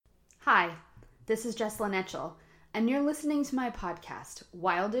Hi, this is Jessalyn Etchell, and you're listening to my podcast,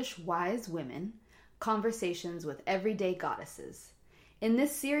 Wildish Wise Women, Conversations with Everyday Goddesses. In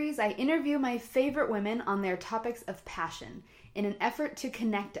this series, I interview my favorite women on their topics of passion in an effort to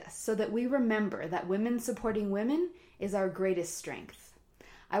connect us so that we remember that women supporting women is our greatest strength.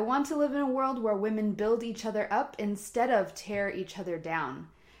 I want to live in a world where women build each other up instead of tear each other down.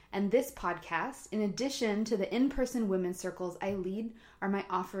 And this podcast, in addition to the in-person women's circles I lead, are my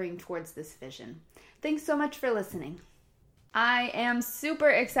offering towards this vision. Thanks so much for listening. I am super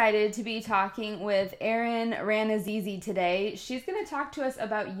excited to be talking with Erin Ranazizi today. She's going to talk to us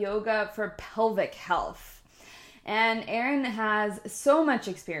about yoga for pelvic health. And Erin has so much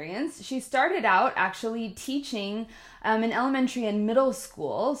experience. She started out actually teaching in elementary and middle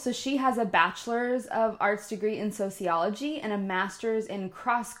school. So she has a bachelor's of arts degree in sociology and a master's in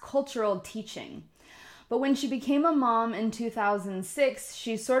cross-cultural teaching. But when she became a mom in 2006,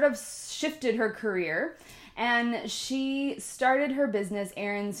 she sort of shifted her career and she started her business,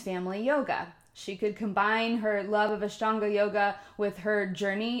 Erin's Family Yoga. She could combine her love of Ashtanga yoga with her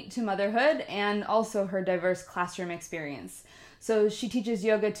journey to motherhood and also her diverse classroom experience. So she teaches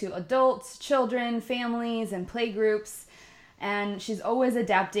yoga to adults, children, families, and playgroups. And she's always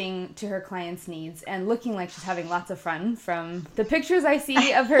adapting to her clients' needs and looking like she's having lots of fun. From the pictures I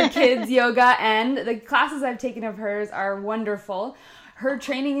see of her kids' yoga and the classes I've taken of hers are wonderful. Her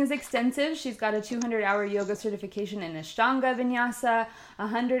training is extensive. She's got a 200-hour yoga certification in Ashtanga Vinyasa,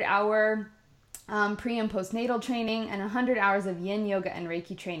 100-hour pre- and postnatal training, and 100 hours of yin yoga and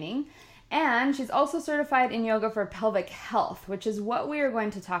Reiki training. And she's also certified in yoga for pelvic health, which is what we are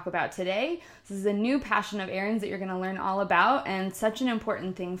going to talk about today. This is a new passion of Erin's that you're going to learn all about, and such an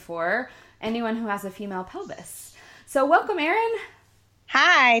important thing for anyone who has a female pelvis. So welcome, Erin.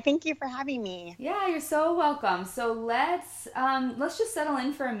 Hi, thank you for having me. Yeah, you're so welcome. So let's just settle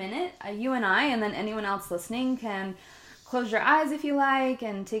in for a minute, you and I, and then anyone else listening can close your eyes if you like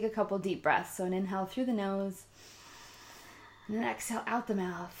and take a couple deep breaths. So an inhale through the nose and an exhale out the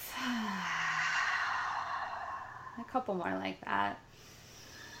mouth. A couple more like that.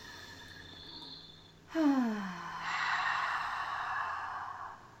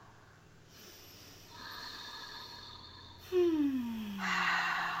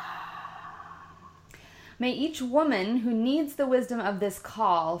 May each woman who needs the wisdom of this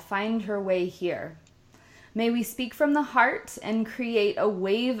call find her way here. May we speak from the heart and create a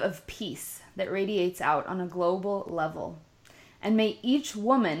wave of peace that radiates out on a global level. And may each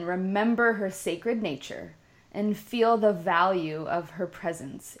woman remember her sacred nature and feel the value of her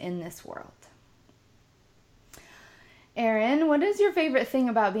presence in this world. Erin, what is your favorite thing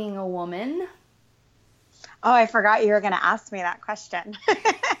about being a woman? Oh, I forgot you were going to ask me that question,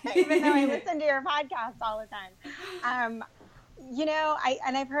 even though I listen to your podcast all the time.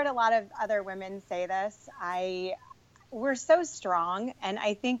 I've heard a lot of other women say this. We're so strong, and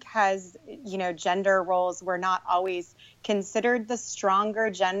I think gender roles were not always considered the stronger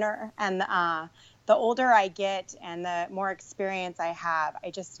gender. And the older I get and the more experience I have, I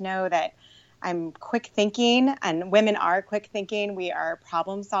just know that I'm quick thinking, and women are quick thinking. We are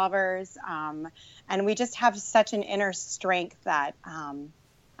problem solvers, and we just have such an inner strength that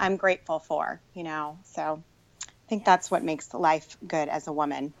I'm grateful for, So I think that's what makes life good as a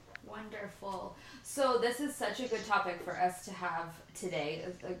woman. Wonderful. So this is such a good topic for us to have today,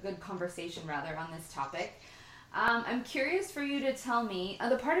 a good conversation rather on this topic. I'm curious for you to tell me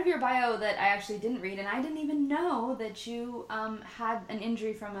the part of your bio that I actually didn't read, and I didn't even know that you had an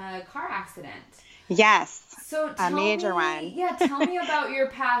injury from a car accident. Yes, so a major one. Yeah, tell me about your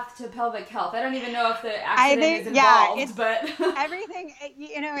path to pelvic health. I don't even know if the accident is involved, but everything,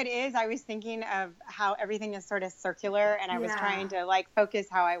 it is. I was thinking of how everything is sort of circular, and I was trying to focus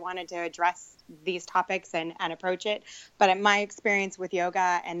how I wanted to address these topics and approach it. But my experience with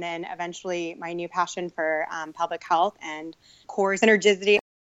yoga, and then eventually my new passion for pelvic health and core synergicity,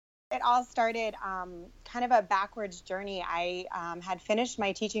 it all started kind of a backwards journey. I had finished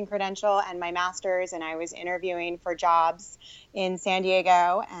my teaching credential and my master's, and I was interviewing for jobs in San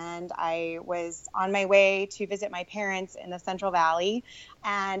Diego, and I was on my way to visit my parents in the Central Valley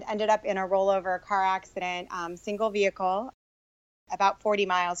and ended up in a rollover car accident, single vehicle, about 40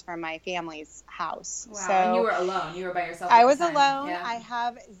 miles from my family's house. Wow, so and you were alone. You were by yourself. I was alone. Yeah. I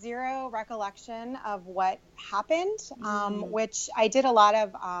have zero recollection of what happened, which I did a lot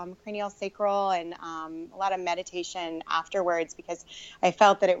of cranial sacral and a lot of meditation afterwards, because I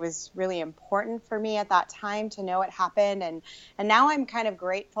felt that it was really important for me at that time to know what happened. And now I'm kind of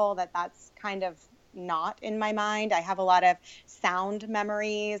grateful that that's kind of not in my mind. I have a lot of sound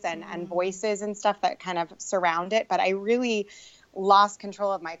memories and voices and stuff that kind of surround it. But I really lost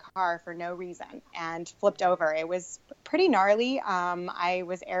control of my car for no reason and flipped over. It was pretty gnarly. I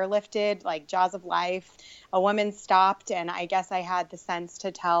was airlifted like jaws of life. A woman stopped, and I guess I had the sense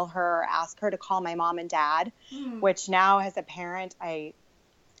to ask her to call my mom and dad, which now as a parent, I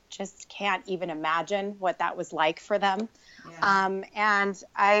just can't even imagine what that was like for them. Yeah. And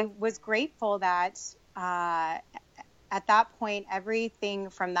I was grateful that at that point, everything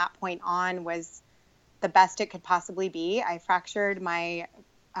from that point on was the best it could possibly be. I fractured my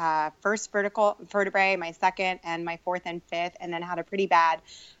first vertical vertebrae, my second, and my fourth and fifth, and then had a pretty bad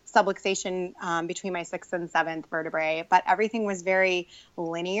subluxation between my sixth and seventh vertebrae. But everything was very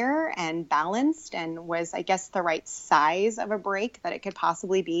linear and balanced and was, I guess, the right size of a break that it could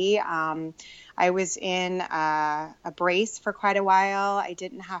possibly be. I was in a brace for quite a while. I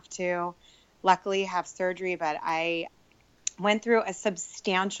didn't have to, luckily, have surgery, but I went through a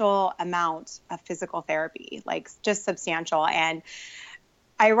substantial amount of physical therapy, like just substantial. And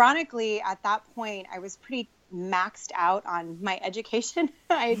ironically, at that point, I was pretty maxed out on my education.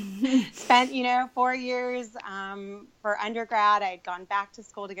 I spent, 4 years for undergrad. I had gone back to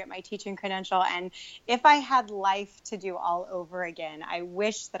school to get my teaching credential. And if I had life to do all over again, I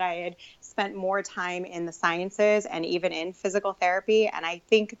wish that I had spent more time in the sciences and even in physical therapy. And I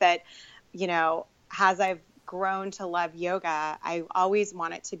think that, as I've grown to love yoga, I always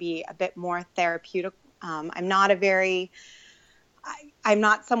want it to be a bit more therapeutic. I'm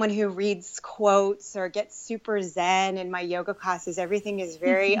not someone who reads quotes or gets super zen in my yoga classes. Everything is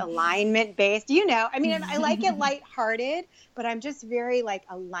very alignment based. I like it lighthearted, but I'm just very like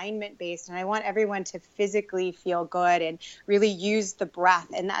alignment based. And I want everyone to physically feel good and really use the breath.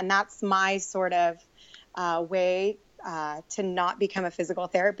 And that's my sort of way to not become a physical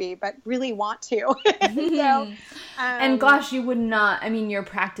therapy, but really want to. And gosh, you would not, your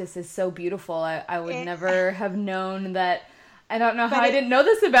practice is so beautiful. I would never have known that. I don't know how I didn't know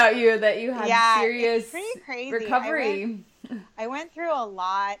this about you, that you had serious recovery. I went through a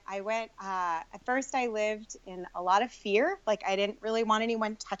lot. At first I lived in a lot of fear. Like I didn't really want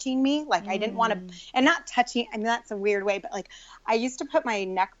anyone touching me. Like I didn't want to, and not touching, that's a weird way, but like I used to put my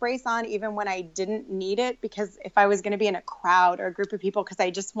neck brace on even when I didn't need it, because if I was going to be in a crowd or a group of people, because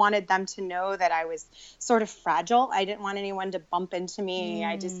I just wanted them to know that I was sort of fragile. I didn't want anyone to bump into me.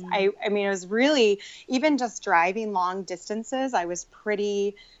 It was really, even just driving long distances, I was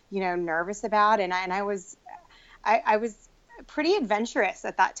pretty, nervous about, and I was pretty adventurous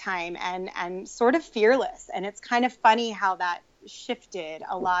at that time and sort of fearless. And it's kind of funny how that shifted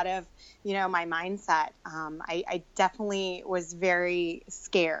a lot of, my mindset. I definitely was very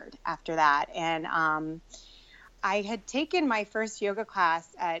scared after that. And I had taken my first yoga class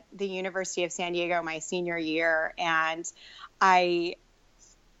at the University of San Diego my senior year, and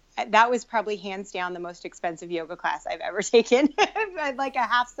that was probably hands down the most expensive yoga class I've ever taken. Like a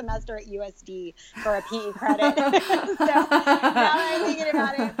half semester at USD for a PE credit. So now that I'm thinking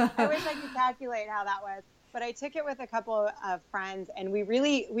about it, I wish I could calculate how that was. But I took it with a couple of friends, and we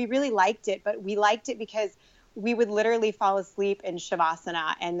really liked it. But we liked it because we would literally fall asleep in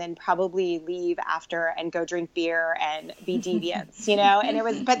Shavasana and then probably leave after and go drink beer and be deviants,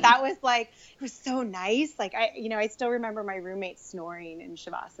 and that was like, it was so nice. Like I still remember my roommate snoring in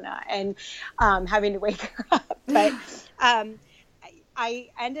Shavasana and having to wake her up. But I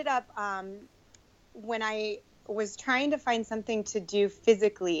ended up, when I was trying to find something to do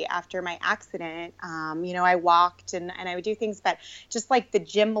physically after my accident, I walked and I would do things, but just like the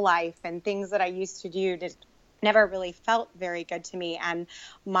gym life and things that I used to do never really felt very good to me. And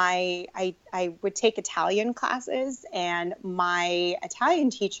I would take Italian classes, and my Italian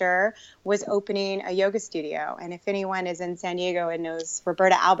teacher was opening a yoga studio. And if anyone is in San Diego and knows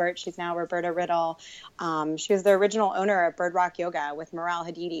Roberta Albert, she's now Roberta Riddle. She was the original owner of Bird Rock Yoga with Maral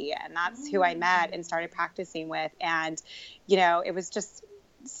Hadidi. And that's who I met and started practicing with. And, it was just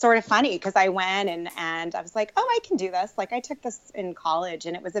sort of funny because I went and I was like, oh, I can do this. Like I took this in college,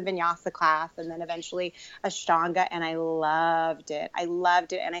 and it was a vinyasa class and then eventually Ashtanga, and I loved it.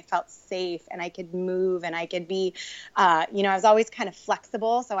 And I felt safe, and I could move, and I could be, I was always kind of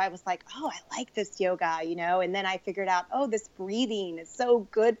flexible. So I was like, oh, I like this yoga, and then I figured out, oh, this breathing is so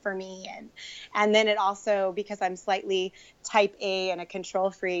good for me. And then it also, because I'm slightly type A and a control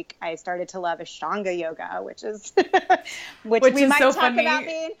freak, I started to love Ashtanga yoga, which we might so talk funny. About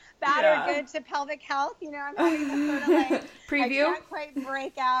being bad or good to pelvic health. I'm having this sort of like preview. I can't quite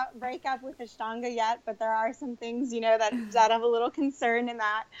break up with Ashtanga yet, but there are some things, that have a little concern in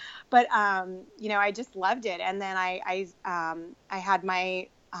that. But I just loved it. And then I had my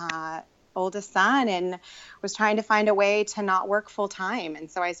oldest son and was trying to find a way to not work full time.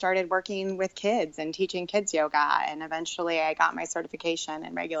 And so I started working with kids and teaching kids yoga. And eventually I got my certification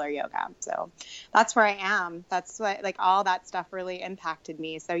in regular yoga. So that's where I am. That's what, like, all that stuff really impacted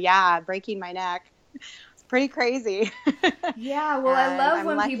me. So yeah, breaking my neck, it's pretty crazy. Yeah. Well, I love I'm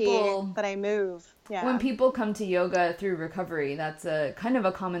when lucky people, that I move. Yeah. when people come to yoga through recovery. That's a kind of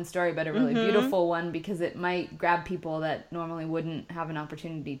a common story, but a really beautiful one, because it might grab people that normally wouldn't have an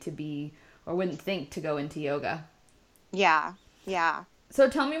opportunity to be, or wouldn't think to go into yoga. Yeah. Yeah. So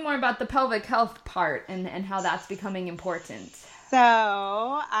tell me more about the pelvic health part and how that's becoming important. So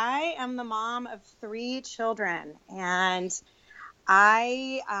I am the mom of 3 children, and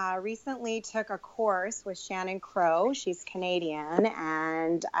I recently took a course with Shannon Crow. She's Canadian,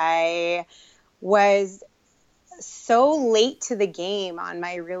 and I was so late to the game on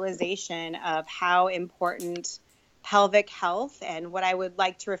my realization of how important pelvic health and what I would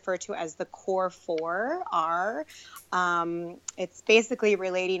like to refer to as the core 4 are. It's basically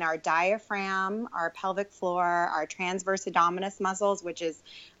relating our diaphragm, our pelvic floor, our transverse abdominis muscles, which is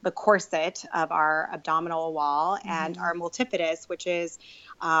the corset of our abdominal wall, and our multifidus, which is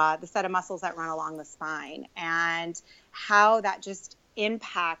the set of muscles that run along the spine, and how that just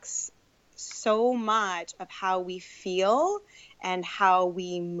impacts so much of how we feel and how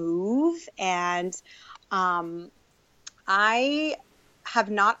we move. And I have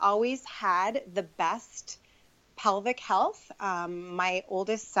not always had the best pelvic health. My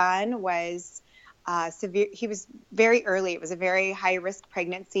oldest son was severe. He was very early. It was a very high risk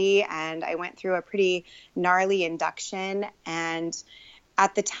pregnancy, and I went through a pretty gnarly induction. And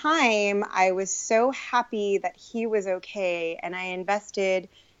at the time, I was so happy that he was okay, and I invested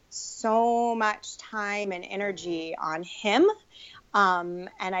so much time and energy on him. And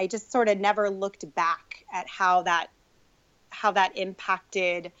I just sort of never looked back at how that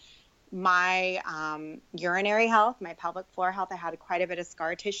impacted my urinary health, my pelvic floor health. I had quite a bit of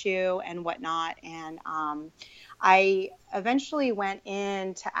scar tissue and whatnot. And I eventually went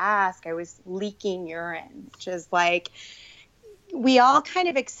in to ask, I was leaking urine, which is like, we all kind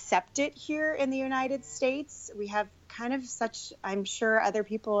of accept it here in the United States. We have kind of such, I'm sure other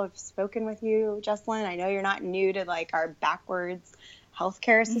people have spoken with you, Jessalyn. I know you're not new to like our backwards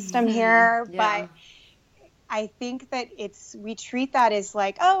healthcare system here, but I think that we treat that as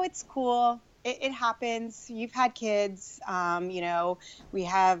like, oh, it's cool. It happens. You've had kids, we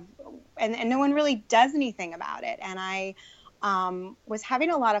have, and no one really does anything about it. And I was having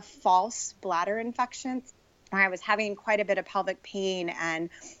a lot of false bladder infections. I was having quite a bit of pelvic pain, and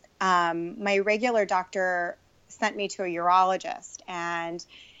my regular doctor sent me to a urologist, and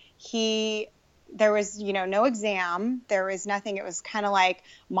there was, no exam. There was nothing. It was kind of like,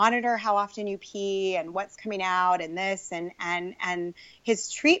 monitor how often you pee and what's coming out and this, and his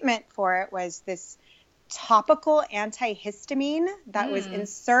treatment for it was this topical antihistamine that was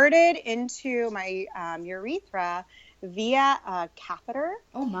inserted into my urethra via a catheter.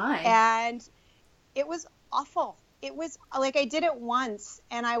 Oh my. And it was awful. It was like, I did it once,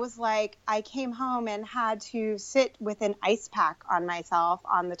 and I was like, I came home and had to sit with an ice pack on myself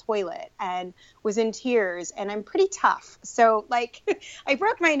on the toilet and was in tears, and I'm pretty tough. So like, I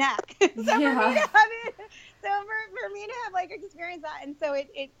broke my neck. For me to have like experienced that. And so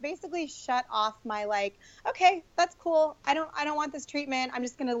it basically shut off my like, okay, that's cool. I don't want this treatment. I'm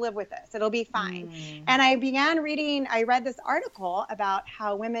just going to live with this. It'll be fine. And I read this article about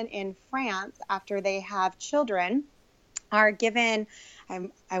how women in France, after they have children, are given,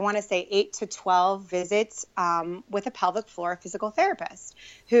 I want to say 8 to 12 visits with a pelvic floor physical therapist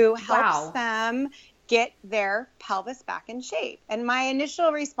who helps them get their pelvis back in shape. And my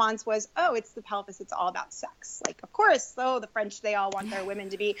initial response was, oh, it's the pelvis. It's all about sex. Like, of course, the French, they all want their women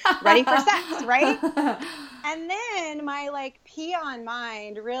to be ready for sex, right? And then my like peon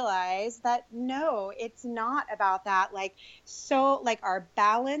mind realized that no, it's not about that. Like, so like our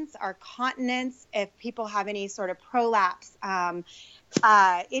balance, our continence, if people have any sort of prolapse,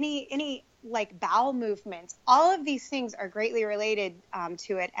 any like bowel movements, all of these things are greatly related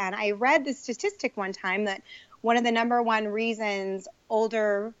to it. And I read the statistic one time that one of the number one reasons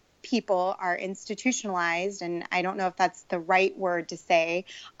older people are institutionalized, and I don't know if that's the right word to say,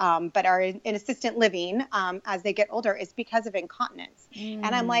 but are in assisted living as they get older, is because of incontinence. And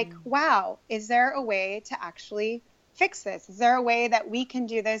I'm like, wow, is there a way to actually fix this? Is there a way that we can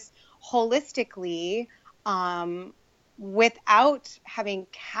do this holistically without having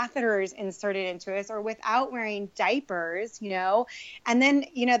catheters inserted into us or without wearing diapers, And then,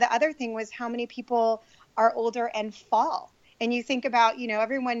 the other thing was how many people are older and fall. And you think about,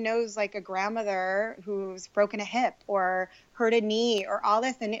 everyone knows like a grandmother who's broken a hip or hurt a knee or all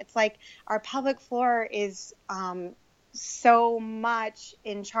this. And it's like our pelvic floor is so much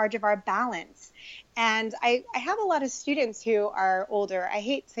in charge of our balance. And I have a lot of students who are older. I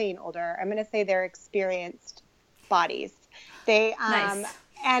hate saying older. I'm going to say they're experienced bodies. They nice.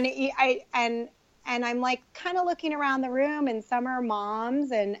 And I'm like kind of looking around the room, and some are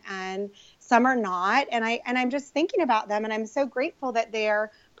moms and some are not. And I'm just thinking about them, and I'm so grateful that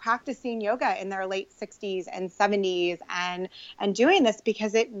they're practicing yoga in their late 60s and 70s and doing this,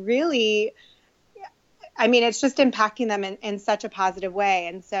 because it really, it's just impacting them in such a positive way.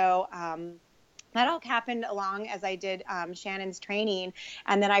 And so that all happened along as I did Shannon's training.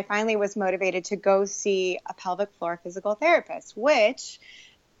 And then I finally was motivated to go see a pelvic floor physical therapist, which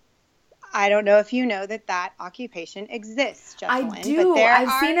I don't know if you know that occupation exists, Jessalyn. I do.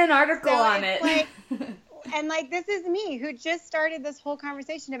 I've seen an article on it. And this is me who just started this whole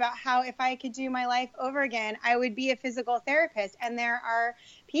conversation about how if I could do my life over again, I would be a physical therapist. And there are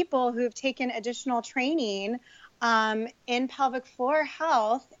people who've taken additional training in pelvic floor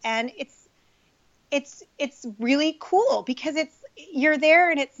health, and it's really cool because you're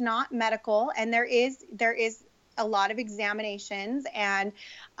there and it's not medical, and there is a lot of examinations. And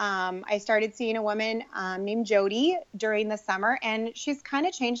I started seeing a woman named Jody during the summer, and she's kind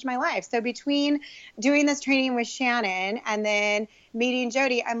of changed my life. So between doing this training with Shannon and then meeting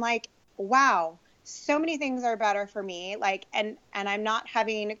Jody, I'm like, wow, so many things are better for me. And I'm not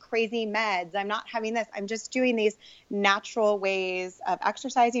having crazy meds. I'm not having this. I'm just doing these natural ways of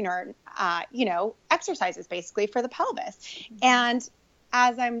exercising, or, exercises basically for the pelvis. And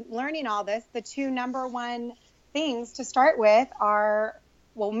as I'm learning all this, the two number one things to start with are,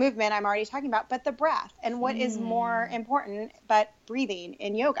 movement I'm already talking about, but the breath, and what is more important but breathing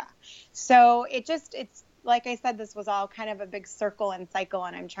in yoga. So it's like I said, this was all kind of a big circle and cycle,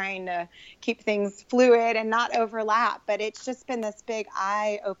 and I'm trying to keep things fluid and not overlap, but it's just been this big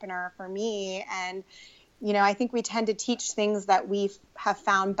eye opener for me. And I think we tend to teach things that we have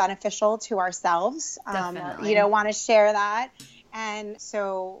found beneficial to ourselves. Definitely. Want to share that. And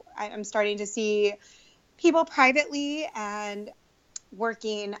so I'm starting to see people privately and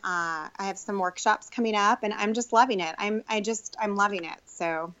working. I have some workshops coming up, and I'm just loving it. I'm loving it.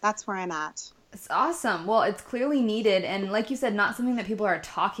 So that's where I'm at. It's awesome. Well, it's clearly needed. And like you said, not something that people are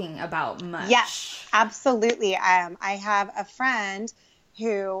talking about much. Yes, absolutely. I have a friend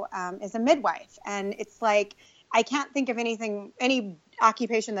who is a midwife, and it's like, I can't think of any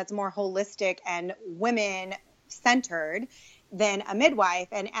occupation that's more holistic and women centered than a midwife.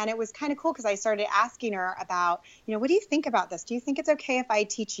 And it was kind of cool because I started asking her about, what do you think about this? Do you think it's okay if I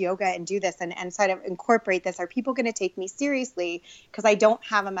teach yoga and do this and sort of incorporate this? Are people going to take me seriously? Because I don't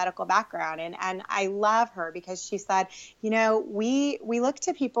have a medical background. And I love her because she said, we look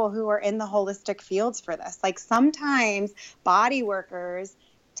to people who are in the holistic fields for this. Like sometimes body workers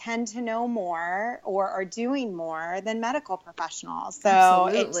tend to know more or are doing more than medical professionals. So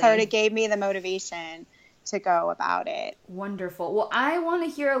Absolutely. It sort of gave me the motivation to go about it. Wonderful. Well, I want to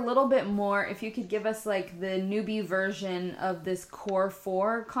hear a little bit more, if you could give us like the newbie version of this core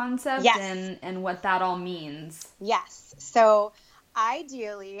 4 concept. Yes. and what that all means. Yes. So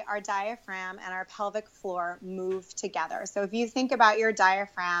ideally, our diaphragm and our pelvic floor move together. So if you think about your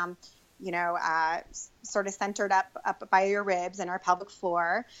diaphragm, sort of centered up by your ribs and our pelvic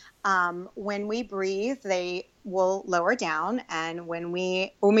floor, when we breathe, they will lower down, and when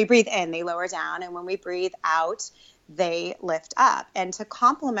we breathe in, they lower down, and when we breathe out, they lift up. And to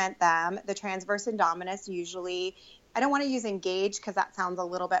complement them, the transverse abdominis usually, I don't want to use engage because that sounds a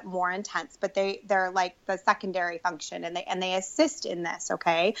little bit more intense, but they're like the secondary function, and they assist in this.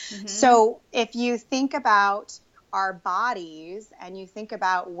 Okay. Mm-hmm. So if you think about our bodies and you think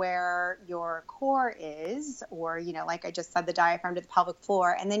about where your core is, or, like I just said, the diaphragm to the pelvic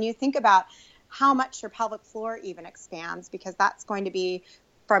floor, and then you think about how much your pelvic floor even expands, because that's going to be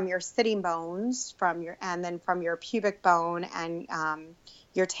from your sitting bones, and then from your pubic bone and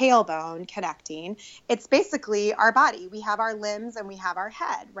your tailbone connecting. It's basically our body. We have our limbs and we have our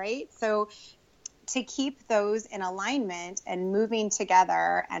head, right? So to keep those in alignment and moving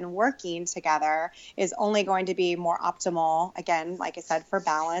together and working together is only going to be more optimal, again, like I said, for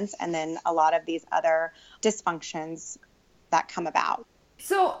balance, and then a lot of these other dysfunctions that come about.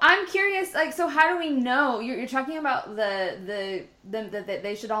 So I'm curious, so how do we know? You're talking about that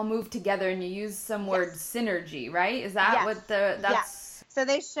they should all move together, and you use some word synergy, right? Is that what that's? Yes. So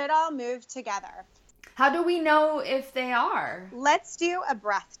they should all move together. How do we know if they are? Let's do a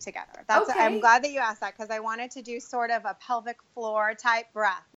breath together. Okay. I'm glad that you asked that, because I wanted to do sort of a pelvic floor type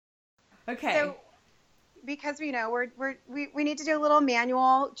breath. Okay. So because we know we need to do a little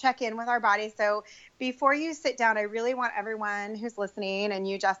manual check-in with our body. So before you sit down, I really want everyone who's listening and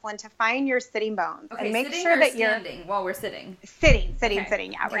you, Jocelyn, to find your sitting bones and make sure that you're standing while we're sitting. Sitting.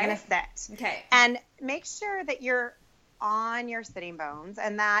 Yeah, we're going to sit. Okay. And make sure that you're on your sitting bones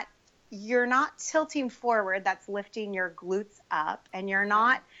and that you're not tilting forward. That's lifting your glutes up, and you're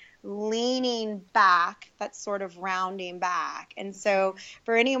not leaning back, that's sort of rounding back. And so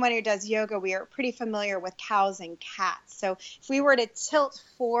for anyone who does yoga, we are pretty familiar with cows and cats. So if we were to tilt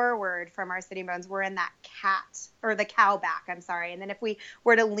forward from our sitting bones, we're in that cat, or the cow back, I'm sorry. And then if we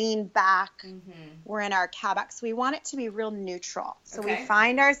were to lean back, we're in our cow back. So we want it to be real neutral. So we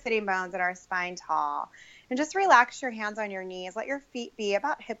find our sitting bones and our spine tall. And just relax your hands on your knees. Let your feet be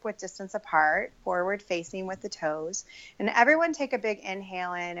about hip width distance apart, forward facing with the toes. And everyone take a big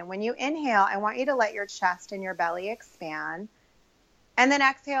inhale in. And when you inhale, I want you to let your chest and your belly expand. And then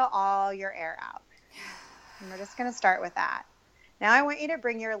exhale all your air out. And we're just going to start with that. Now I want you to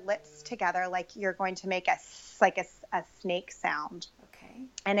bring your lips together like you're going to make a snake sound. Okay.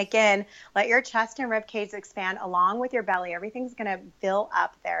 And again, let your chest and rib cage expand along with your belly. Everything's going to fill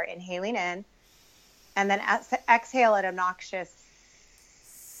up there. Inhaling in. And then exhale it obnoxious,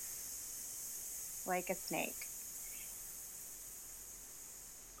 like a snake.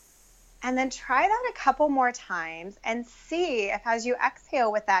 And then try that a couple more times and see if, as you exhale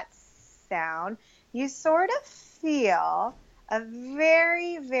with that sound, you sort of feel a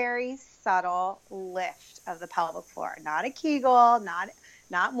very, very subtle lift of the pelvic floor. Not a Kegel,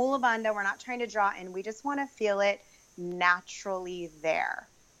 not Mula Bandha. We're not trying to draw in. We just want to feel it naturally there.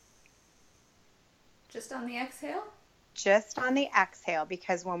 Just on the exhale? Just on the exhale,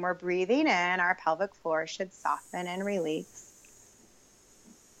 because when we're breathing in, our pelvic floor should soften and release.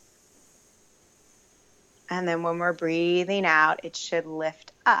 And then when we're breathing out, it should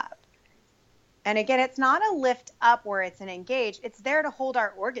lift up. And again, it's not a lift up where it's an engage. It's there to hold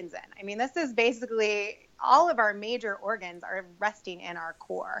our organs in. I mean, this is basically all of our major organs are resting in our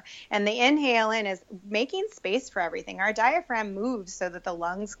core. And the inhale in is making space for everything. Our diaphragm moves so that the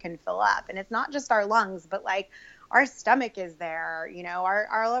lungs can fill up. And it's not just our lungs, but like our stomach is there, you know,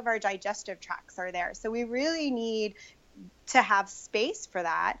 all of our digestive tracts are there. So we really need to have space for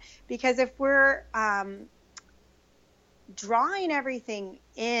that, because if we're drawing everything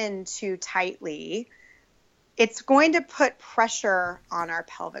in too tightly, it's going to put pressure on our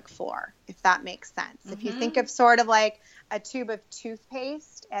pelvic floor, if that makes sense. If you think of sort of like a tube of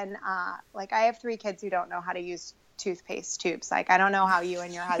toothpaste, and like I have 3 kids who don't know how to use toothpaste tubes. Like, I don't know how you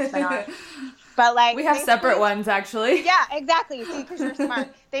and your husband are, but like we have separate ones actually. Yeah, exactly. See, because you're smart.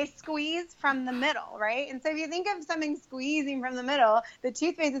 They squeeze from the middle, right? And so if you think of something squeezing from the middle, the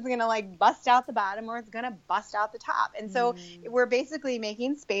toothpaste is going to like bust out the bottom, or it's going to bust out the top. And so we're basically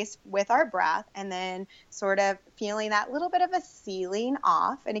making space with our breath, and then sort of feeling that little bit of a sealing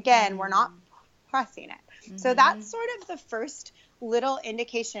off. And again, we're not pressing it. So that's sort of the first little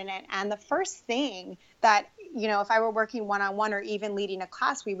indication, and the first thing that, you know, if I were working one-on-one or even leading a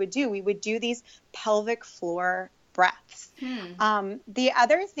class, we would do these pelvic floor breaths. The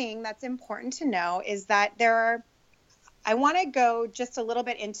other thing that's important to know is that I want to go just a little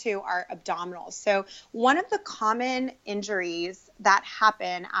bit into our abdominals. So one of the common injuries that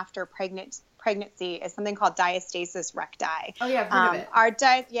happen after pregnancy is something called diastasis recti. Oh yeah, I've heard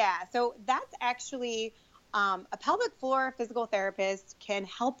of it. So that's actually a pelvic floor physical therapist can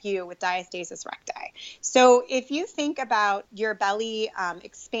help you with diastasis recti. So if you think about your belly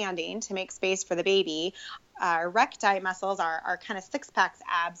expanding to make space for the baby, our recti muscles, our kind of six-packs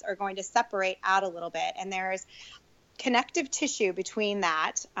abs, are going to separate out a little bit, and there's connective tissue between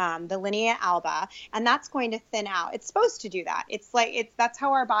that, the linea alba, and that's going to thin out. It's supposed to do that. That's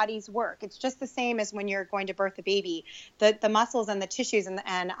how our bodies work. It's just the same as when you're going to birth a baby. The muscles and the tissues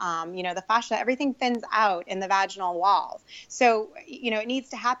and you know, the fascia, everything thins out in the vaginal walls. So, you know, it needs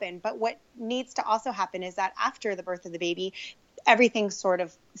to happen. But what needs to also happen is that after the birth of the baby, everything sort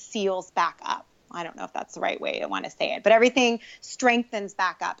of seals back up. I don't know if that's the right way to want to say it, but everything strengthens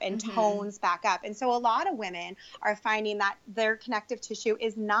back up and tones back up. And so a lot of women are finding that their connective tissue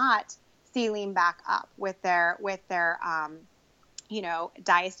is not sealing back up with their you know,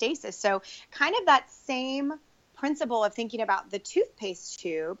 diastasis. So kind of that same principle of thinking about the toothpaste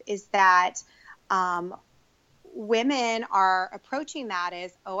tube is that women are approaching that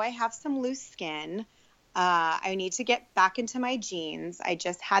as, oh, I have some loose skin. I need to get back into my jeans. I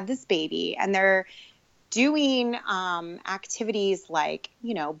just had this baby. And they're doing activities like,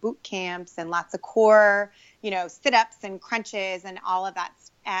 you know, boot camps and lots of core, you know, sit-ups and crunches and all of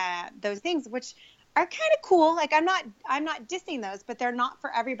that, those things, which are kind of cool. Like I'm not dissing those, but they're not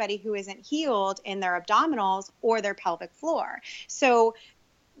for everybody who isn't healed in their abdominals or their pelvic floor. So,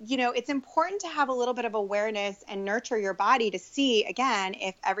 it's important to have a little bit of awareness and nurture your body to see, again,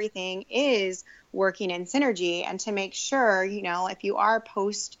 if everything is working in synergy, and to make sure, if you are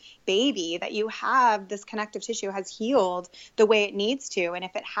post-baby, that you have this connective tissue has healed the way it needs to. And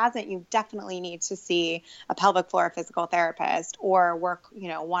if it hasn't, you definitely need to see a pelvic floor physical therapist or work,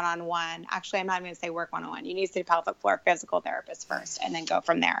 one-on-one. Actually, I'm not even going to say work one-on-one. You need to see a pelvic floor physical therapist first and then go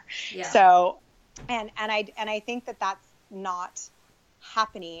from there. Yeah. So, and I think that that's not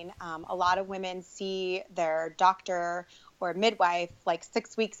happening. A lot of women see their doctor or midwife like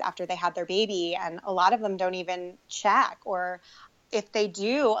 6 weeks after they had their baby, and a lot of them don't even check, or if they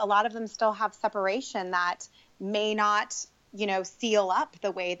do, a lot of them still have separation that may not seal up the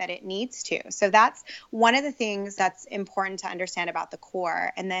way that it needs to. So that's one of the things that's important to understand about the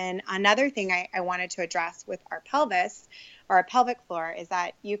core. And then another thing I wanted to address with our pelvis or our pelvic floor is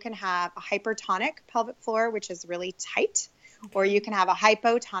that you can have a hypertonic pelvic floor, which is really tight, or you can have a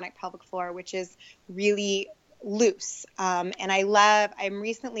hypotonic pelvic floor, which is really loose. And I'm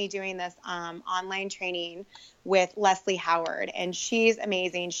recently doing this online training with Leslie Howard, and she's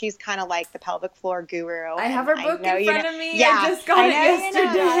amazing. She's kind of like the pelvic floor guru. I have her book in front of me. Yeah, I just got it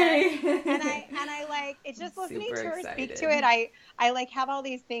yesterday. And I like, it's just listening to her speak to it. I like have all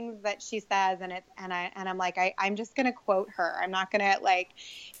these things that she says, and I'm like, I'm just going to quote her. I'm not going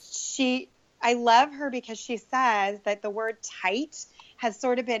to I love her because she says that the word tight has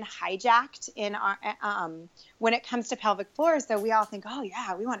sort of been hijacked in our, when it comes to pelvic floor. So we all think, oh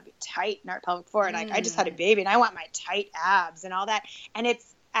yeah, we want to be tight in our pelvic floor. And I just had a baby and I want my tight abs and all that. And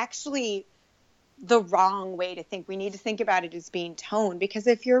it's actually the wrong way to think. We need to think about it as being toned, because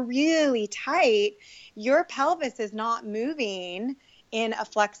if you're really tight, your pelvis is not moving in a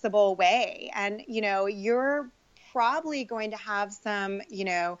flexible way. And, you're probably going to have some,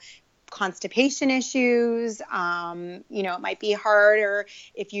 constipation issues. It might be hard, or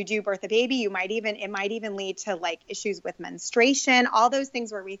if you do birth a baby, it might even lead to like issues with menstruation, all those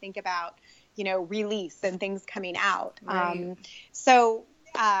things where we think about, release and things coming out. Right.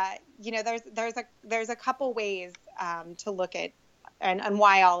 There's a couple ways to look at and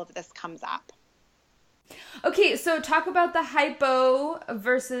why all of this comes up. Okay, so talk about the hypo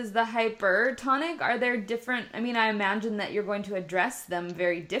versus the hypertonic. Are there different, I imagine that you're going to address them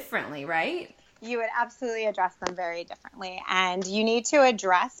very differently, right? You would absolutely address them very differently. And you need to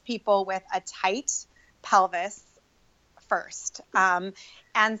address people with a tight pelvis first.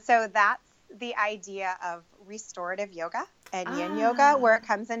 And so that's the idea of restorative yoga and yin yoga, where it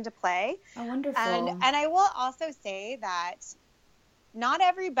comes into play. Oh, wonderful. And I will also say that not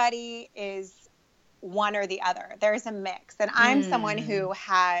everybody is one or the other. There's a mix. And I'm someone who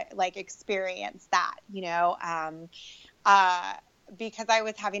had experienced that, because I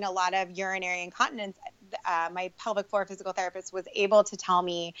was having a lot of urinary incontinence. My pelvic floor physical therapist was able to tell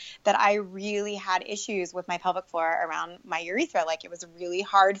me that I really had issues with my pelvic floor around my urethra. Like, it was really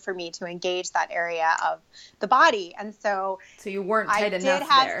hard for me to engage that area of the body. And so you weren't tight enough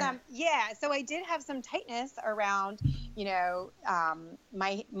there. So I did have some tightness around,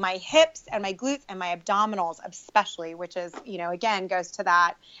 my hips and my glutes and my abdominals especially, which is, again, goes to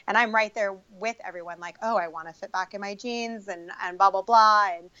that. And I'm right there with everyone, like, oh, I want to fit back in my jeans and blah, blah,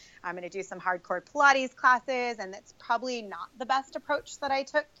 blah. And I'm going to do some hardcore Pilates classes. And that's probably not the best approach that I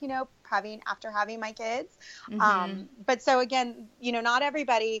took, after having my kids. Mm-hmm. But so again, not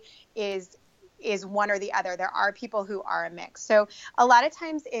everybody is one or the other. There are people who are a mix. So a lot of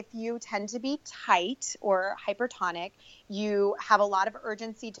times, if you tend to be tight or hypertonic, you have a lot of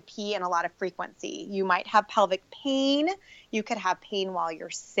urgency to pee and a lot of frequency. You might have pelvic pain. You could have pain while you're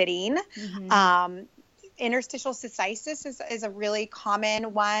sitting. Mm-hmm. Interstitial cystitis is a really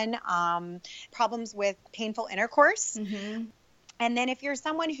common one. Problems with painful intercourse. Mm-hmm. And then if you're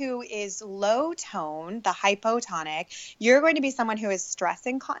someone who is low tone, the hypotonic, you're going to be someone who is stress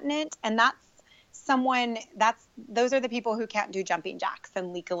incontinent. And those are the people who can't do jumping jacks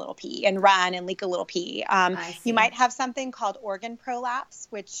and leak a little pee and run and leak a little pee. You might have something called organ prolapse,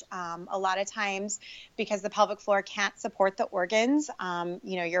 which a lot of times, because the pelvic floor can't support the organs,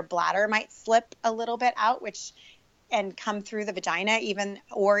 your bladder might slip a little bit out, and come through the vagina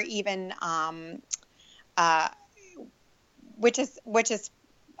which is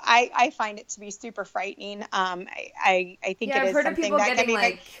I find it to be super frightening. I think it is something that can be. I've heard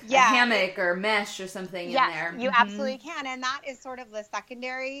of people getting a hammock or mesh or something in there. You absolutely can, and that is sort of the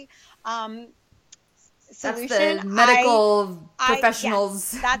secondary solution. That's the medical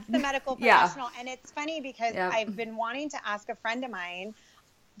professionals. Yes, that's the medical professional, and it's funny because I've been wanting to ask a friend of mine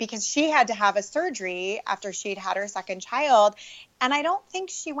because she had to have a surgery after she'd had her second child. And I don't think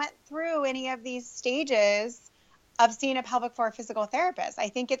she went through any of these stages of seeing a pelvic floor physical therapist. I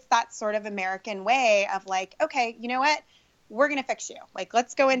think it's that sort of American way of like, okay, you know what? We're going to fix you. Like,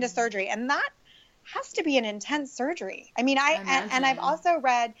 let's go into surgery. And that has to be an intense surgery. I mean, and I've also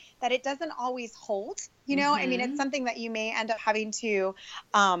read that it doesn't always hold, you know, I mean, it's something that you may end up having to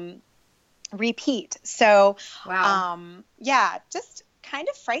repeat. So, yeah, just kind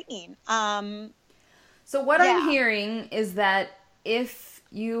of frightening. So what I'm hearing is that if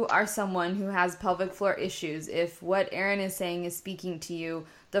you are someone who has pelvic floor issues, if what Erin is saying is speaking to you,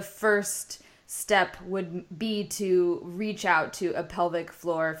 the first step would be to reach out to a pelvic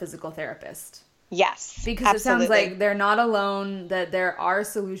floor physical therapist. Yes, because absolutely. It sounds like they're not alone, that there are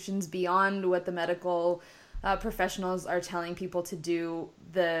solutions beyond what the medical professionals are telling people to do.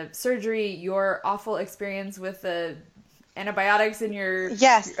 The surgery, your awful experience with the antibiotics in your in your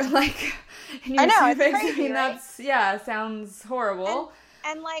I know, cervix. It's crazy, I mean, that's sounds horrible.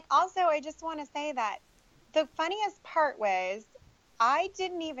 And like, also, I just want to say that the funniest part was I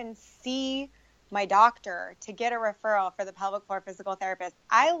didn't even see my doctor to get a referral for the pelvic floor physical therapist.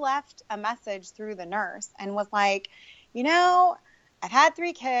 I left a message through the nurse and was like, you know, I've had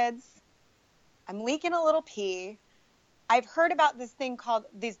 3 kids. I'm leaking a little pee. I've heard about this thing called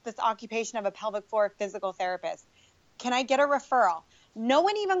this occupation of a pelvic floor physical therapist. Can I get a referral? No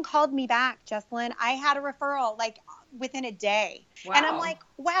one even called me back, Jessalyn. I had a referral like within a day. Wow. And I'm like,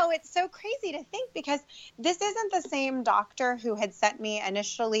 wow, it's so crazy to think, because this isn't the same doctor who had sent me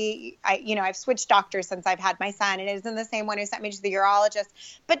initially. I've switched doctors since I've had my son, and it isn't the same one who sent me to the urologist,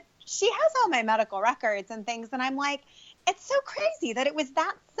 but she has all my medical records and things. And I'm like, it's so crazy that it was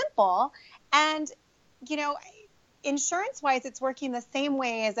that simple. And, you know, insurance-wise, it's working the same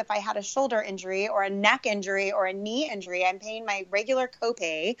way as if I had a shoulder injury or a neck injury or a knee injury. I'm paying my regular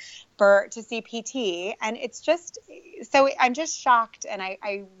copay to see PT, and it's just so I'm just shocked. And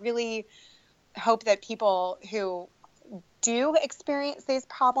I really hope that people who do experience these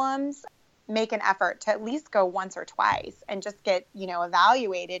problems make an effort to at least go once or twice and just get,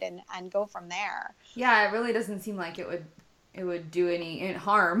 evaluated and go from there. Yeah, it really doesn't seem like it would do any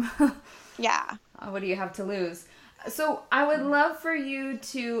harm. Yeah. What do you have to lose? So I would love for you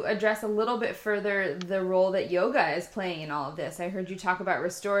to address a little bit further the role that yoga is playing in all of this. I heard you talk about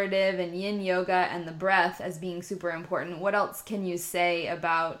restorative and yin yoga and the breath as being super important. What else can you say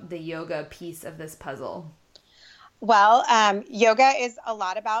about the yoga piece of this puzzle? Well, yoga is a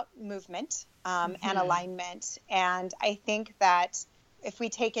lot about movement and alignment. And I think that if we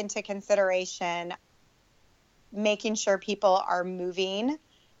take into consideration making sure people are moving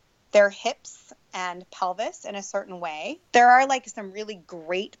their hips and pelvis in a certain way. There are like some really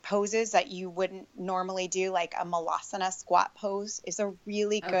great poses that you wouldn't normally do, like a Malasana squat pose is a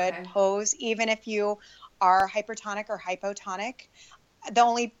really good pose, even if you are hypertonic or hypotonic.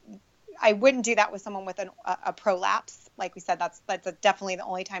 I wouldn't do that with someone with a prolapse. Like we said, that's definitely the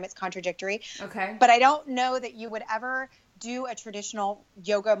only time it's contradictory. Okay. But I don't know that you would ever do a traditional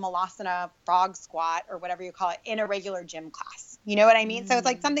yoga Malasana frog squat or whatever you call it in a regular gym class. You know what I mean? So it's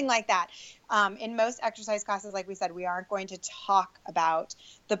like something like that. In most exercise classes, like we said, we aren't going to talk about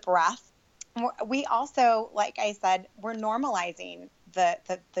the breath. We also, like I said, we're normalizing the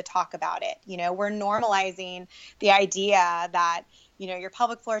talk about it. We're normalizing the idea that, your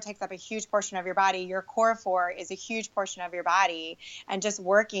pelvic floor takes up a huge portion of your body. Your core floor is a huge portion of your body, and just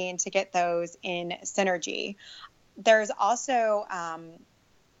working to get those in synergy. There's also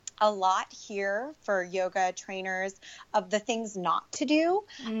a lot here for yoga trainers of the things not to do.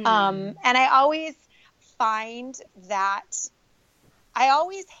 And I always find that I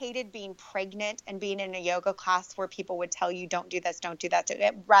always hated being pregnant and being in a yoga class where people would tell you, don't do this, don't do that,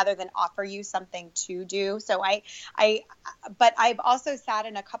 rather than offer you something to do. So but I've also sat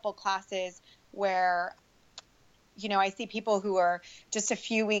in a couple classes where, I see people who are just a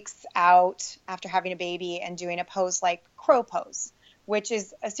few weeks out after having a baby and doing a pose like crow pose, which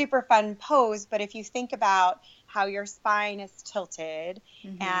is a super fun pose. But if you think about how your spine is tilted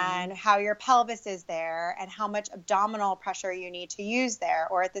and how your pelvis is there and how much abdominal pressure you need to use there,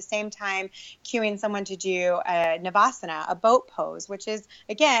 or at the same time cueing someone to do a Navasana, a boat pose, which is,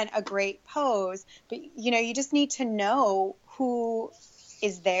 again, a great pose. But, you just need to know who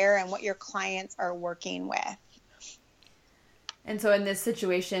is there and what your clients are working with. And so in this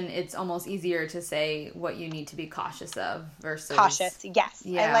situation, it's almost easier to say what you need to be cautious of versus... Cautious, yes.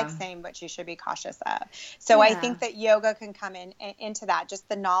 Yeah. I like saying what you should be cautious of. So I think that yoga can come into that, just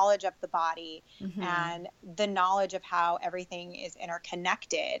the knowledge of the body and the knowledge of how everything is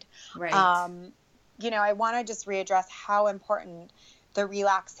interconnected. Right. I want to just readdress how important the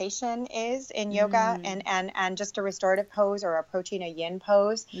relaxation is in yoga and just a restorative pose or approaching a yin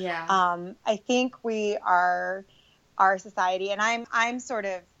pose. Yeah. I think our society, and I'm sort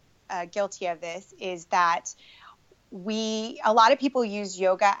of guilty of this, is that a lot of people use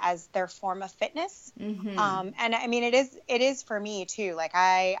yoga as their form of fitness. And I mean, it is for me too. Like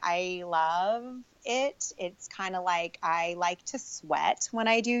I love it. It's kind of like I like to sweat when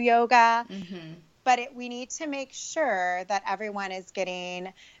I do yoga. But we need to make sure that everyone is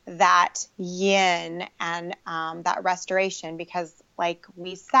getting that yin and that restoration, because like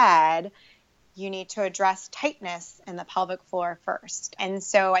we said, you need to address tightness in the pelvic floor first. And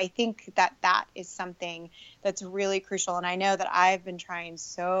so I think that is something that's really crucial. And I know that I've been trying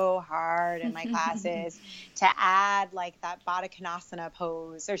so hard in my classes to add like that Baddha Konasana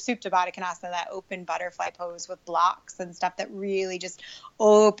pose or Supta Baddha Konasana, that open butterfly pose with blocks and stuff that really just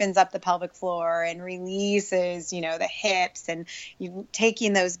opens up the pelvic floor and releases, you know, the hips, and you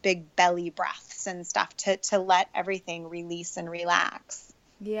taking those big belly breaths and stuff to let everything release and relax.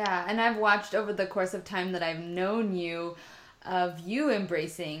 Yeah, and I've watched over the course of time that I've known you, of you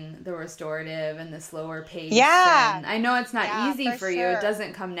embracing the restorative and the slower pace. Yeah. And I know it's not easy for you. Sure. It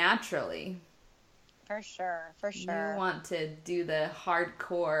doesn't come naturally. For sure. You want to do the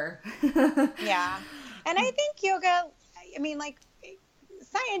hardcore. Yeah. And I think yoga, I mean, like,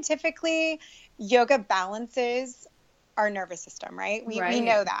 scientifically, yoga balances our nervous system, right? We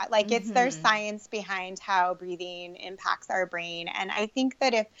know that. Like, there's science behind how breathing impacts our brain. And I think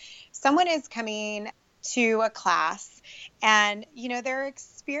that if someone is coming to a class and, you know, they're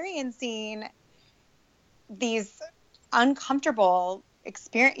experiencing these uncomfortable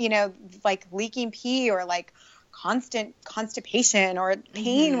experience, you know, like leaking pee or like constant constipation or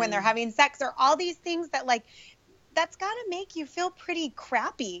pain when they're having sex or all these things that, like, that's got to make you feel pretty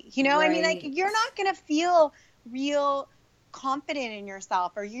crappy. You know, I mean, like, you're not going to feel real confident in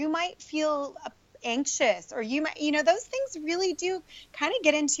yourself, or you might feel anxious, or you might, you know, those things really do kind of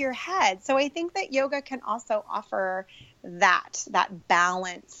get into your head. So I think that yoga can also offer that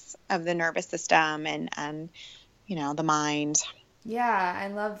balance of the nervous system and you know, the mind. Yeah, I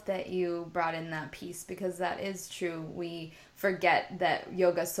love that you brought in that piece, because that is true. We forget that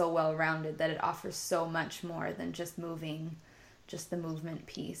yoga is so well-rounded, that it offers so much more than just moving, just the movement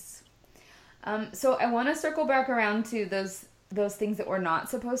piece. So I want to circle back around to those things that we're not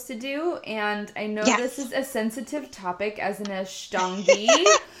supposed to do. And I know this is a sensitive topic as an Ashtangi,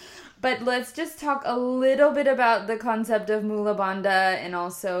 but let's just talk a little bit about the concept of Mula Bandha and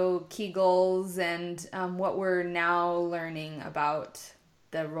also Kegels and what we're now learning about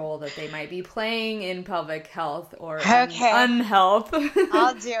the role that they might be playing in pelvic health or unhealth.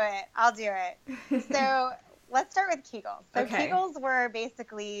 I'll do it. So let's start with Kegels. So Kegels were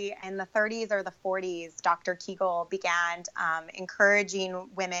basically in the 30s or the 40s. Dr. Kegel began encouraging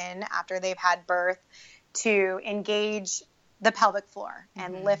women after they've had birth to engage the pelvic floor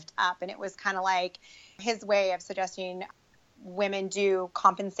and lift up. And it was kind of like his way of suggesting women do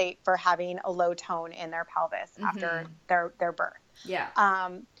compensate for having a low tone in their pelvis after their birth. Yeah.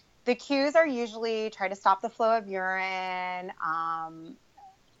 The cues are usually try to stop the flow of urine,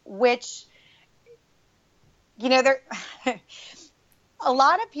 which, you know, a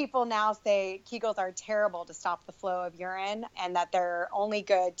lot of people now say Kegels are terrible to stop the flow of urine and that they're only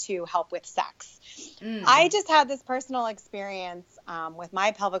good to help with sex. I just had this personal experience with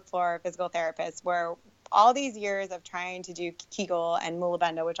my pelvic floor physical therapist where all these years of trying to do Kegel and Mula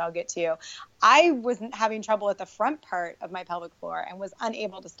Bandha, which I'll get to, I was having trouble with the front part of my pelvic floor and was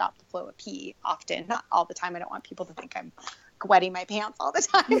unable to stop the flow of pee often. Not all the time. I don't want people to think I'm wetting my pants all the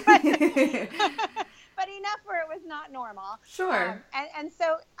time. But enough where it was not normal. Sure. And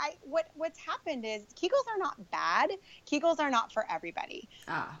so what's happened is Kegels are not bad. Kegels are not for everybody.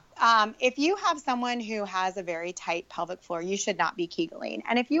 If you have someone who has a very tight pelvic floor, you should not be Kegeling.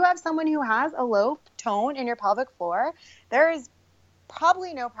 And if you have someone who has a low tone in your pelvic floor, there is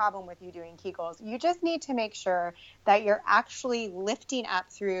probably no problem with you doing Kegels. You just need to make sure that you're actually lifting up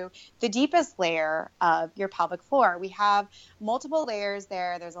through the deepest layer of your pelvic floor. We have multiple layers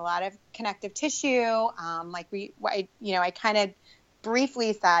there. There's a lot of connective tissue. I kind of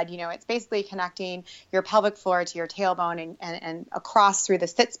briefly said, you know, it's basically connecting your pelvic floor to your tailbone and across through the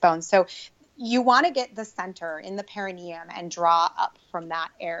sits bone. So you want to get the center in the perineum and draw up from that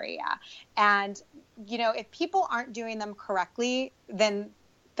area. And, you know, if people aren't doing them correctly, then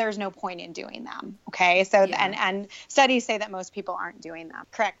there's no point in doing them. Okay. So, and studies say that most people aren't doing them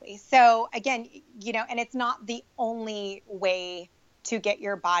correctly. So again, you know, and it's not the only way to get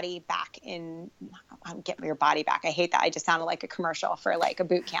your body back in, get your body back. I hate that. I just sounded like a commercial for like a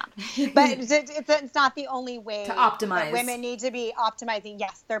boot camp, but it's not the only way to optimize. That women need to be optimizing.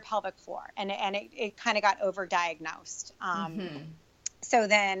 Yes, their pelvic floor. And it kind of got overdiagnosed. So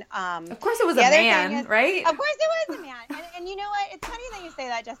then, of course it was a man, right? Of course it was a man. And you know what? It's funny that you say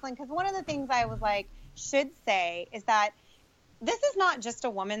that, Jessalyn, because one of the things I was like, should say is that this is not just a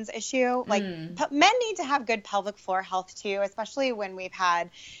woman's issue. Like men need to have good pelvic floor health too, especially when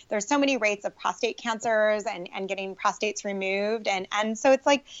there's so many rates of prostate cancers and getting prostates removed. And so it's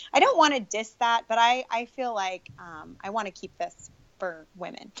like, I don't want to diss that, but I feel like I want to keep this for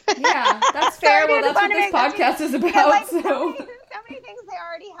women. Yeah, that's fair. Well, that's what this podcast is about. Like, so many things they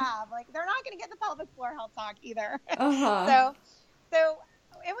already have. Like, they're not going to get the pelvic floor health talk either. So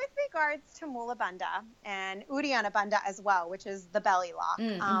with regards to Mula Bandha and Uddiyana Bandha as well, which is the belly lock,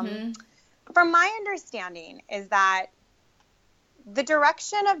 from my understanding is that the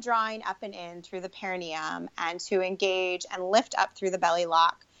direction of drawing up and in through the perineum and to engage and lift up through the belly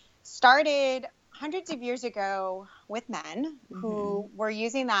lock started hundreds of years ago with men who were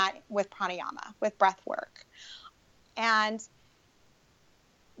using that with pranayama, with breath work. And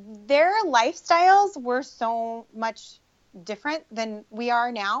their lifestyles were so much different than we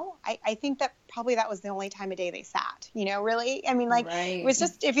are now. I think that probably that was the only time of day they sat, really. I mean, like, It was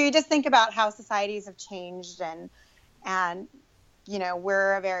just, if you just think about how societies have changed and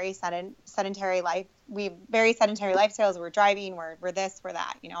we're a very sedentary life. Very sedentary lifestyles. We're driving, we're this, we're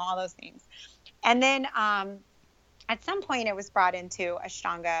that, all those things. And then at some point it was brought into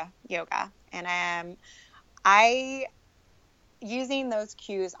Ashtanga yoga, and I using those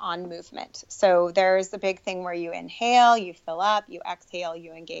cues on movement. So there's the big thing where you inhale, you fill up, you exhale,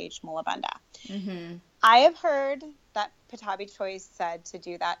 you engage Mula Bandha. I have heard that Pattabhi Choi said to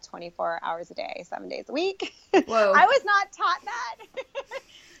do that 24 hours a day, 7 days a week. Whoa. I was not taught that.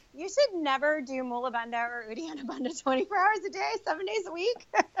 You should never do Mula Bandha or Uddiyana Bandha 24 hours a day, 7 days a week.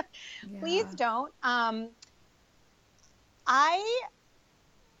 Please don't. I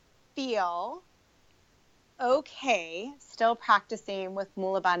feel okay still practicing with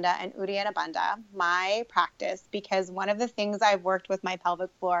Mula Bandha and Uddiyana Bandha, my practice, because one of the things I've worked with my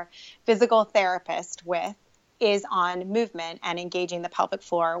pelvic floor physical therapist with is on movement and engaging the pelvic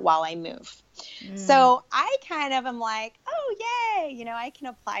floor while I move. So I kind of am like, oh, yay, I can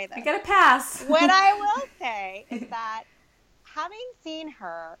apply this. I got a pass. What I will say is that having seen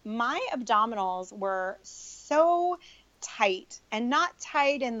her, my abdominals were so tight, and not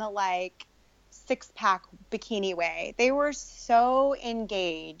tight in the like six-pack bikini way. They were so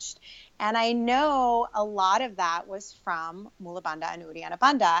engaged. And I know a lot of that was from Mula Bandha and Uddiyana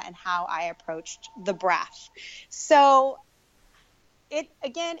Bandha and how I approached the breath. So it's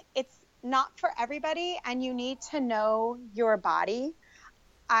not for everybody, and you need to know your body.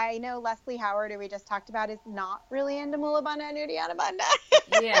 I know Leslie Howard, who we just talked about, is not really into Mula Bandha and Uddiyana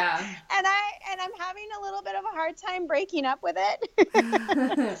Bandha. Yeah. and I'm having a little bit of a hard time breaking up with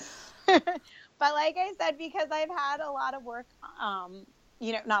it. But like I said, because I've had a lot of work,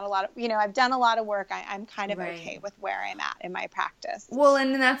 not a lot of, I've done a lot of work. I'm kind of okay with where I'm at in my practice. Well,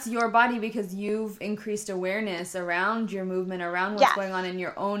 and that's your body because you've increased awareness around your movement, around what's going on in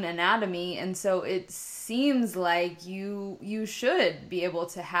your own anatomy. And so it seems like you should be able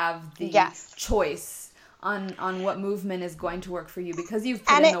to have the choice on what movement is going to work for you because you've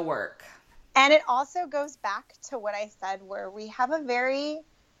put in the work. And it also goes back to what I said, where we have a very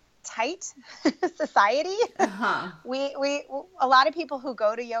tight society. We a lot of people who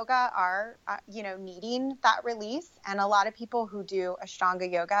go to yoga are needing that release, and a lot of people who do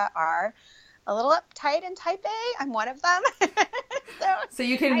Ashtanga yoga are a little uptight and type A. I'm one of them. so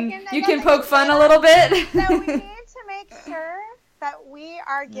you can poke fun a little bit. So we need to make sure that we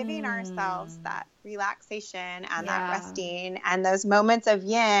are giving ourselves that relaxation and that resting and those moments of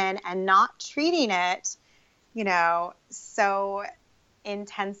yin, and not treating it so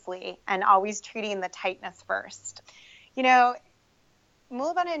intensely, and always treating the tightness first. Mula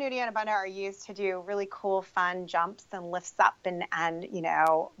Bandha and Uddiyana Bandha are used to do really cool, fun jumps and lifts up and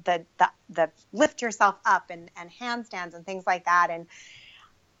the lift yourself up and handstands and things like that. And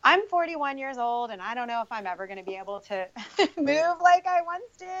I'm 41 years old, and I don't know if I'm ever going to be able to move like I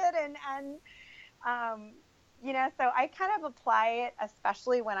once did. So I kind of apply it,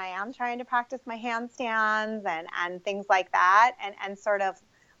 especially when I am trying to practice my handstands and things like that, and sort of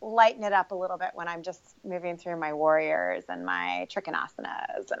lighten it up a little bit when I'm just moving through my warriors and my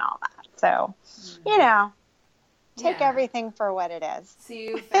trikonasanas and all that. So, Take everything for what it is. So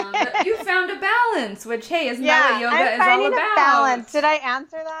you found a balance, which, hey, isn't that what yoga is all about? Balance. Did I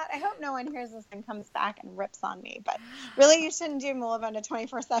answer that? I hope no one hears this and comes back and rips on me. But really, you shouldn't do Mulabandha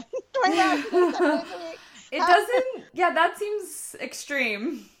 24/7, 20 hours a week. It doesn't. Yeah, that seems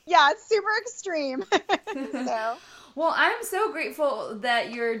extreme. Yeah, it's super extreme. So. Well, I'm so grateful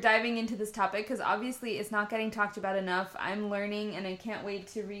that you're diving into this topic because obviously it's not getting talked about enough. I'm learning, and I can't wait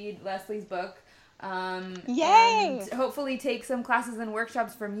to read Leslie's book. Yay! And hopefully take some classes and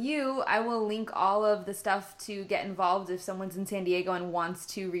workshops from you. I will link all of the stuff to get involved if someone's in San Diego and wants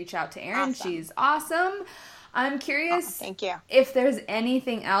to reach out to Erin. Awesome. She's awesome. I'm curious thank you. If there's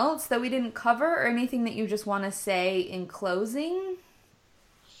anything else that we didn't cover or anything that you just want to say in closing.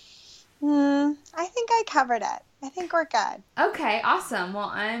 I think I covered it. I think we're good. Okay, awesome.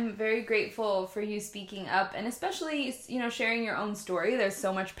 Well, I'm very grateful for you speaking up and especially, sharing your own story. There's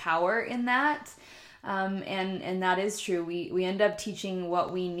so much power in that. And that is true. We end up teaching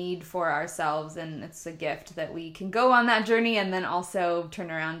what we need for ourselves, and it's a gift that we can go on that journey and then also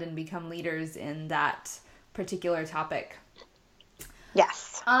turn around and become leaders in that particular topic.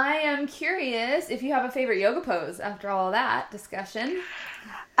 Yes. I am curious if you have a favorite yoga pose after all that discussion.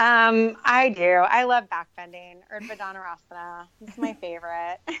 I do. I love backbending. Urdhva Dhanurasana. It's my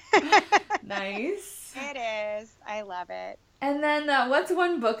favorite. Nice. It is. I love it. And then what's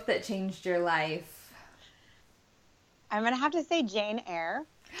one book that changed your life? I'm going to have to say Jane Eyre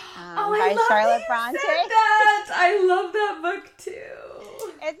by Charlotte Bronte. Said that. I love that book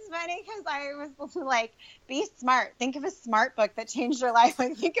too. It's funny because I was like, be smart. Think of a smart book that changed your life.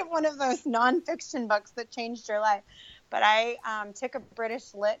 Like, think of one of those nonfiction books that changed your life. But I took a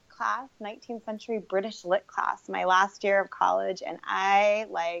British lit class, 19th century British lit class, my last year of college, and I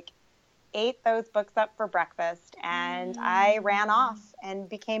ate those books up for breakfast, and I ran off and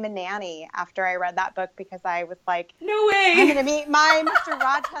became a nanny after I read that book because I was like, no way, I'm gonna meet my Mr.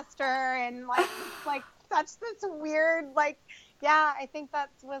 Rochester, and like such this weird yeah, I think that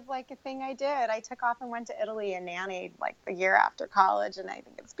was a thing I did. I took off and went to Italy and nannied the year after college, and I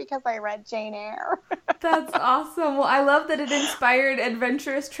think it's because I read Jane Eyre. That's awesome. Well, I love that it inspired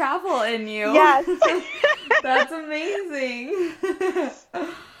adventurous travel in you. Yes. That's amazing.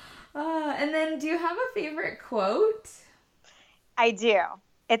 And then do you have a favorite quote? I do.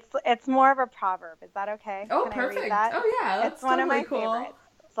 It's more of a proverb. Is that okay? Oh, Can perfect. I read that? Oh, yeah. That's it's one totally of my cool. favorites.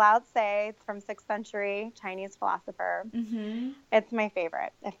 It's Lao Tse. It's from 6th century Chinese philosopher. Mm-hmm. It's my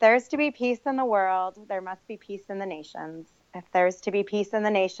favorite. If there's to be peace in the world, there must be peace in the nations. If there's to be peace in the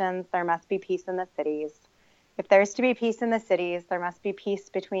nations, there must be peace in the cities. If there's to be peace in the cities, there must be peace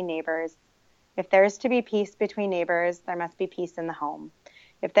between neighbors. If there's to be peace between neighbors, there must be peace in the home.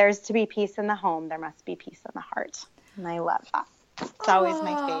 If there's to be peace in the home, there must be peace in the heart. And I love that. It's always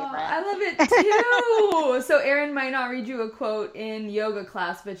my favorite. I love it too. So Erin might not read you a quote in yoga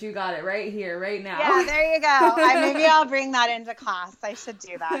class, but you got it right here, right now. Yeah, there you go. Maybe I'll bring that into class. I should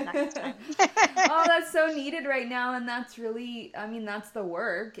do that next time. Oh, that's so needed right now, and that's really, that's the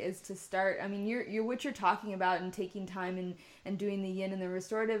work, is to start. You're what you're talking about, and taking time and doing the yin and the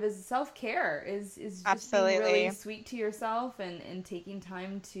restorative is self-care, is just Absolutely. being really sweet to yourself and taking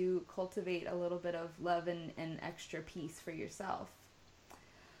time to cultivate a little bit of love and extra peace for yourself.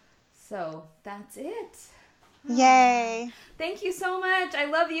 So that's it. Yay. Thank you so much. I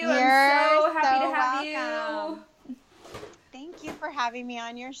love you. You're I'm so happy so to have welcome. you. Thank you for having me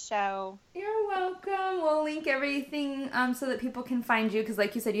on your show. You're welcome. We'll link everything so that people can find you because,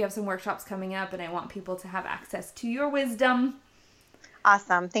 like you said, you have some workshops coming up, and I want people to have access to your wisdom.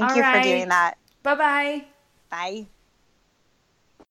 Awesome. Thank you for doing that. Bye-bye. Bye.